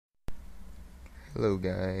Hello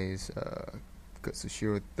guys,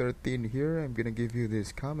 Katsushiro13 here. I'm gonna give you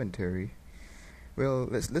this commentary.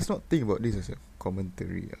 Well, let's not think about this as a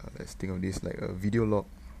commentary. Let's think of this like a video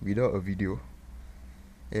log without a video,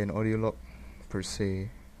 an audio log per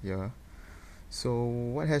se. Yeah. So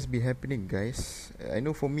what has been happening, guys? I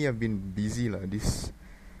know for me I've been busy lah these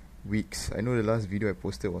weeks. I know the last video I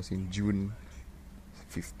posted was in June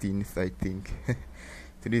 15th, I think.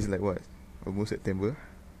 Today is like what? Almost September.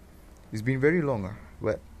 It's been very long,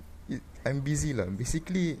 but I'm busy lah.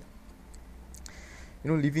 Basically,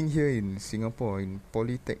 living here in Singapore in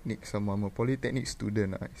polytechnic, I'm a polytechnic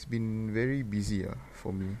student. It's been very busy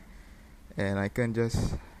for me, and I can't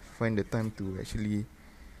just find the time to actually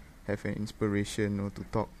have an inspiration or to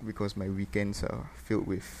talk because my weekends are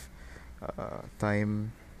filled with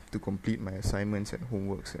time to complete my assignments and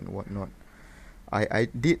homeworks and whatnot.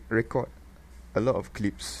 I did record a lot of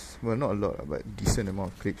clips. Well, not a lot, but decent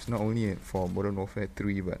amount of clips. Not only for Modern Warfare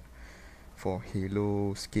 3, but for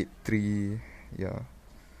Halo, Skate 3. Yeah.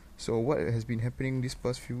 So what has been happening this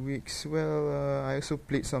past few weeks? Well, I also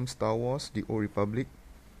played some Star Wars, The Old Republic.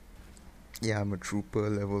 Yeah, I'm a trooper,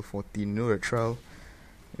 level 14. You know the trial?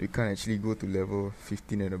 You can't actually go to level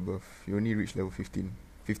 15 and above. You only reach level 15.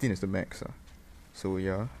 15 is the max. So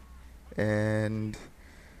yeah. And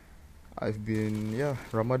I've been,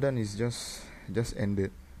 Ramadan is just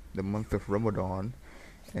ended, the month of Ramadan,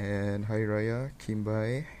 and Hari Raya came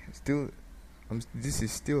by. This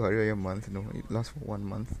is still Hari Raya month. It lasts for 1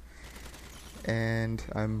 month, and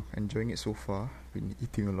I'm enjoying it so far. Been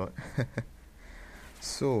eating a lot.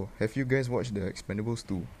 So, have you guys watched the Expendables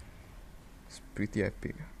 2? It's pretty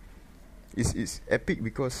epic. It's epic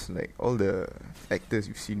because like all the actors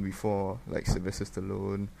you've seen before, like Sylvester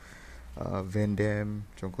Stallone, Van Damme,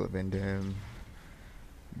 Jean-Claude Van Damme,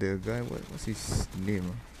 the guy, what's his name?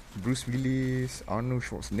 Bruce Willis, Arnold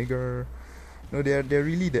Schwarzenegger. No, they're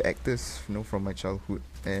really the actors, from my childhood,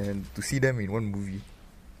 and to see them in one movie,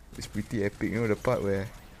 it's pretty epic. The part where,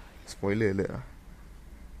 spoiler alert,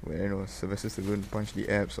 where Sylvester Stallone punched the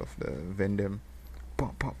abs of the Van Damme,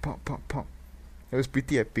 pop pop pop pop pop. That was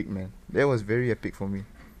pretty epic, man. That was very epic for me.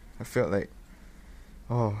 I felt like,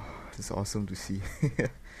 oh, it's awesome to see.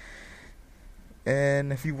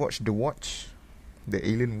 And have you watched The Watch, the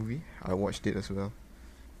Alien movie? I watched it as well.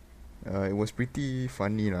 It was pretty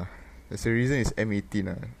funny lah. There's a reason it's M18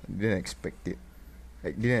 lah. Didn't expect it.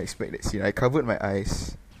 I didn't expect that scene. I covered my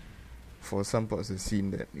eyes for some parts of the scene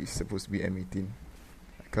that is supposed to be M18.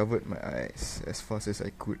 I covered my eyes as fast as I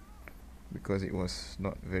could because it was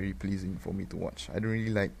not very pleasing for me to watch. I don't really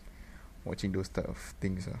like watching those type of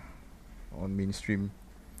things on mainstream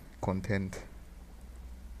content.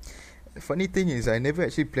 The funny thing is, I never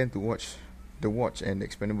actually planned to watch The Watch and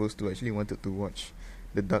Expendables 2. I actually wanted to watch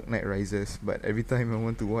The Dark Knight Rises, but every time I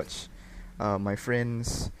want to watch, my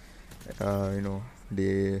friends,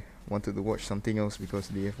 they wanted to watch something else because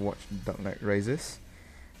they have watched Dark Knight Rises.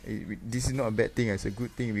 This is not a bad thing, it's a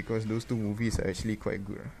good thing because those two movies are actually quite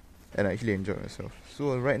good, and I actually enjoy myself.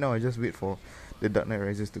 So right now I just wait for The Dark Knight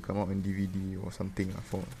Rises to come out on DVD or something.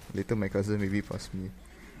 For later my cousin maybe pass me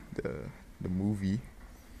the movie,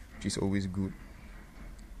 which is always good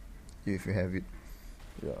if you have it.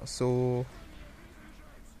 Yeah, so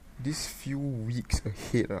these few weeks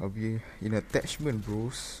ahead I'll be in attachment,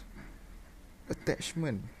 bros.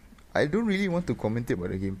 Attachment. I don't really want to commentate about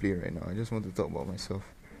the gameplay right now. I just want to talk about myself.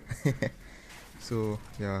 So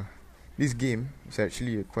yeah, this game is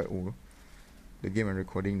actually quite old, the game I'm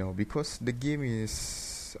recording now, because the game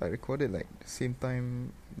is, I recorded like the same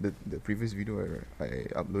time the previous video I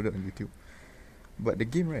uploaded on YouTube. But the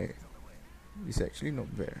game, right, is actually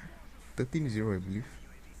not bad. 13-0, I believe.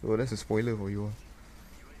 So that's a spoiler for you all.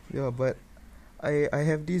 Yeah, but I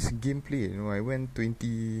have this gameplay. I went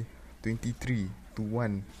 23 to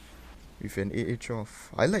 1 with an AA-12.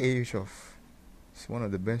 I like AA-12. It's one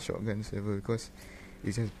of the best shotguns ever because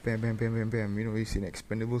it's just bam bam bam bam bam. It's in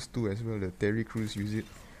Expendables 2 as well. The Terry Crews use it.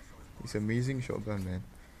 It's amazing shotgun, man.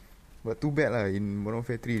 But too bad lah, in Modern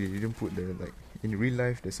Warfare 3 they didn't put in real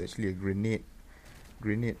life there's actually a grenade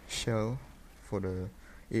shell for the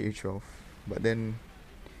AA-12. But then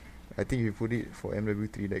I think if you put it for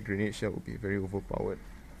MW3, that grenade shell would be very overpowered.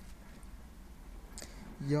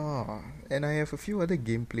 Yeah, and I have a few other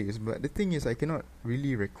gameplays, but the thing is I cannot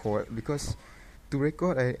really record because to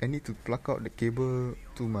record I need to plug out the cable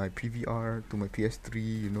to my PVR, to my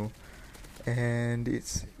PS3, and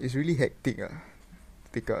it's really hectic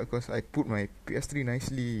take out because I put my PS3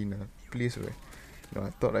 nicely in a place where I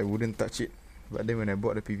thought I wouldn't touch it, but then when I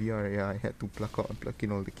bought the PVR, I had to plug out and plug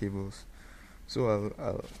in all the cables. So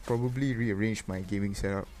I'll probably rearrange my gaming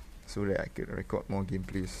setup so that I could record more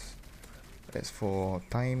gameplays As for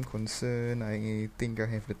time concern, I think I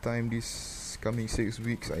have the time this coming 6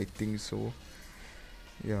 weeks. I think so.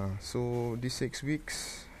 Yeah, so these 6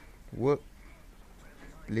 weeks, work,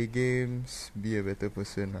 play games, be a better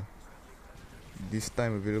person lah. This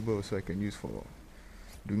time available so I can use for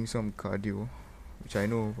doing some cardio, which I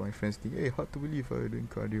know my friends think, hey, hard to believe I'm doing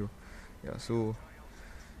cardio. Yeah, so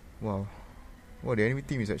wow, the enemy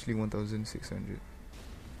team is actually 1,600.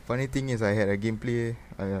 Funny thing is, I had a gameplay.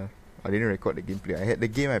 I didn't record the gameplay. I had the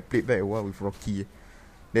game I played back a while with Rocky.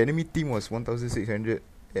 The enemy team was 1,600,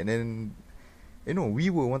 and then we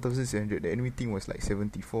were 1,600. The enemy team was like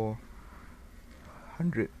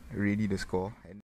 7,400 already the score. And